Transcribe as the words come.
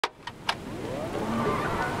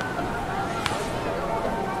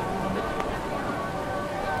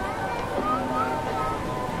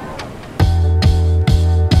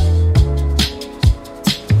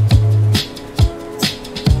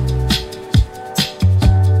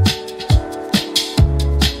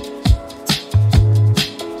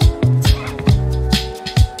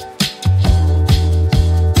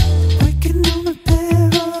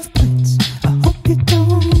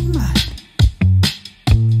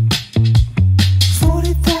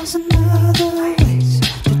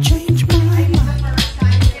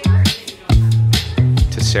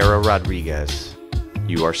Sarah Rodriguez,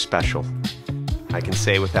 you are special. I can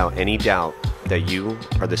say without any doubt that you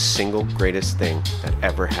are the single greatest thing that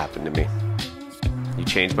ever happened to me. You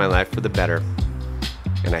changed my life for the better,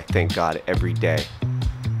 and I thank God every day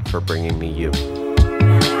for bringing me you.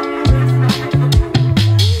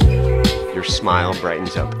 Your smile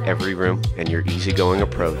brightens up every room, and your easygoing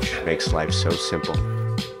approach makes life so simple.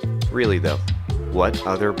 Really though, what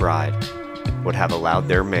other bride would have allowed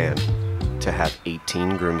their man to have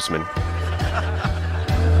 18 groomsmen?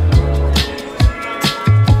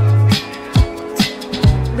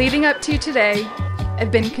 Leading up to today, I've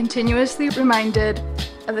been continuously reminded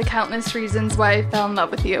of the countless reasons why I fell in love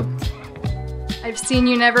with you. I've seen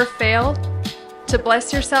you never fail to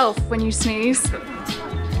bless yourself when you sneeze,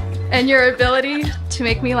 and your ability to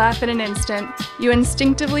make me laugh in an instant. You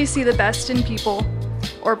instinctively see the best in people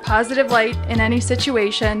or positive light in any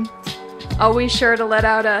situation, always sure to let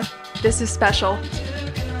out a, "This is special."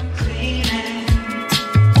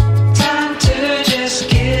 Time to just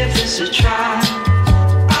give this a try.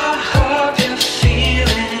 I hope you're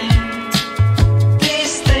feeling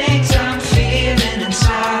these things I'm feeling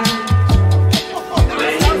inside.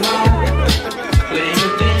 Where you are, where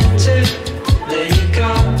you've been to, there you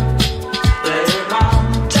go. Later on,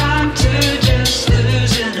 time to just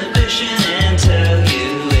lose inhibition and tell you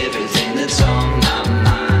everything that's on my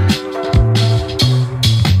mind.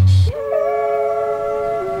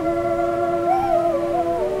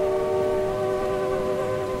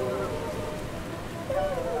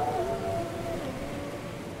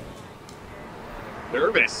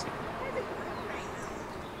 Nervous.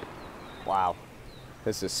 Wow,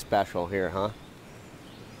 this is special here, huh?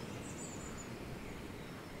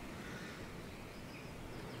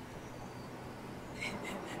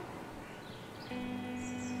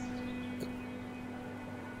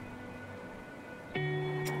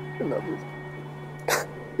 I love you.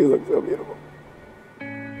 You look so beautiful.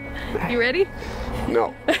 You ready?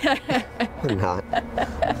 No, I'm not.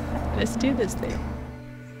 Let's do this thing.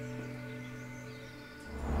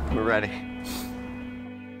 We're ready.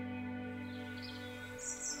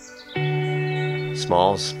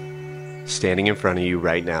 Smalls, standing in front of you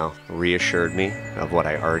right now reassured me of what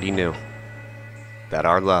I already knew. That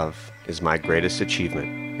our love is my greatest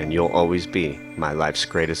achievement, and you'll always be my life's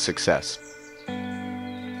greatest success.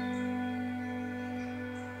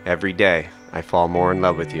 Every day, I fall more in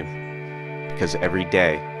love with you, because every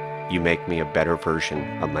day, you make me a better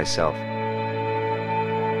version of myself.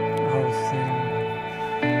 Oh, Sam.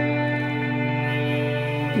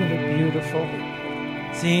 You look beautiful.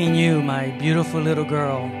 Seeing you, my beautiful little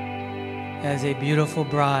girl, as a beautiful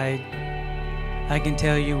bride, I can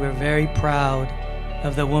tell you we're very proud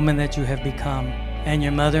of the woman that you have become. And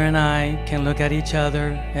your mother and I can look at each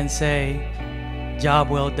other and say, job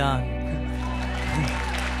well done.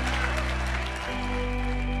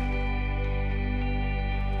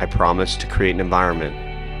 I promise to create an environment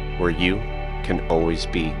where you can always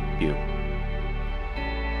be you.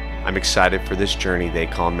 I'm excited for this journey they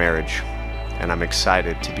call marriage, and I'm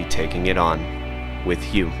excited to be taking it on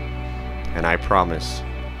with you. And I promise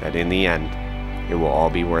that in the end, it will all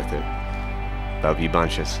be worth it. Love you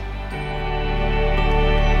bunches.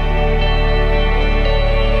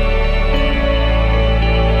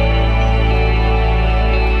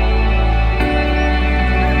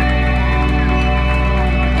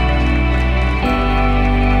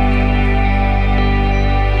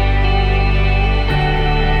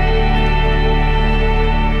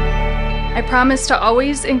 I promise to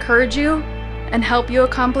always encourage you and help you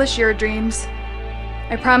accomplish your dreams.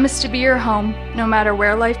 I promise to be your home, no matter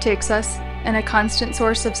where life takes us, and a constant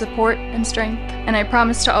source of support and strength. And I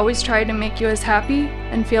promise to always try to make you as happy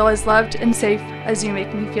and feel as loved and safe as you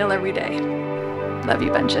make me feel every day. Love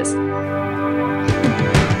you bunches.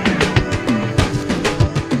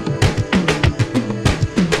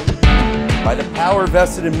 By the power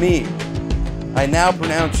vested in me, I now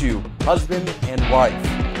pronounce you husband and wife.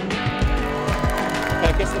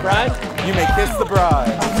 Can I kiss the bride? You may kiss the bride.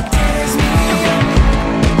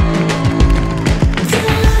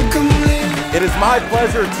 It is my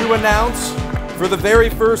pleasure to announce, for the very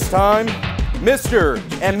first time, Mr.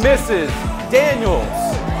 and Mrs. Daniels.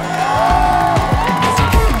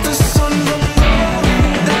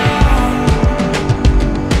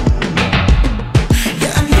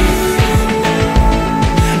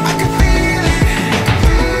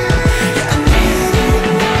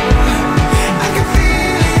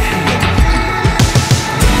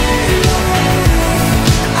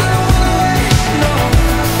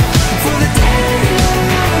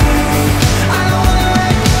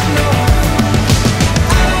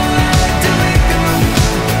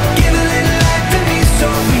 Give a little light.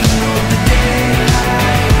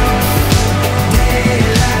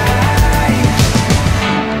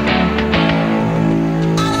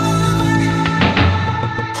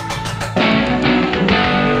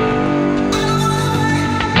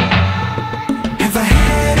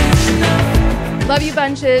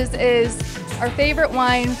 Bunches is our favorite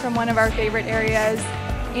wine from one of our favorite areas,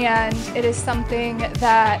 and it is something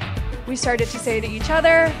that we started to say to each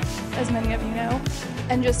other, as many of you know,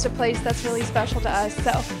 and just a place that's really special to us.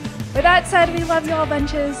 So with that said, we love you all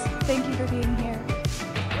bunches. Thank you for being